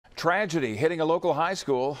Tragedy hitting a local high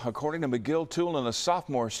school. According to McGill-Toolen, a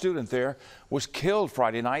sophomore student there was killed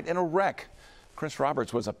Friday night in a wreck. Chris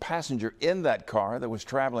Roberts was a passenger in that car that was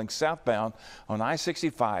traveling southbound on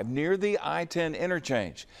I-65 near the I-10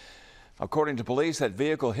 interchange. According to police, that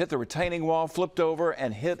vehicle hit the retaining wall, flipped over,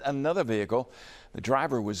 and hit another vehicle. The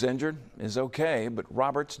driver was injured, is okay, but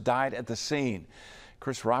Roberts died at the scene.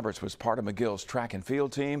 Chris Roberts was part of McGill's track and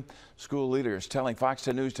field team. School leaders telling Fox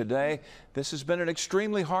 10 News today this has been an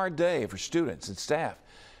extremely hard day for students and staff.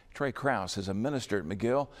 Trey Krause is a minister at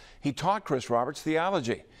McGill. He taught Chris Roberts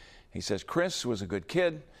theology. He says Chris was a good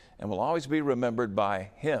kid and will always be remembered by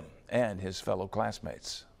him and his fellow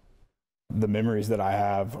classmates. The memories that I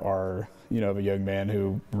have are, of a young man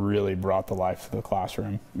who really brought the life to the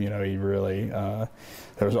classroom. He really, there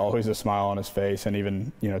was always a smile on his face, and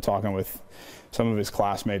even, talking with some of his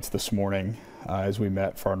classmates this morning as we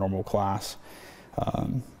met for our normal class,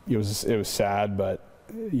 it was sad, but,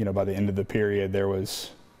 by the end of the period, there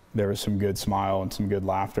was some good smile and some good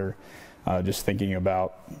laughter, just thinking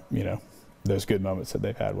about, those good moments that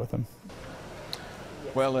they've had with him.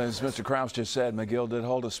 Well, as Mr. Krause just said, McGill did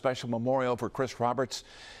hold a special memorial for Chris Roberts.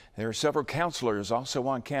 There are several counselors also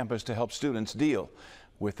on campus to help students deal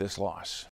with this loss.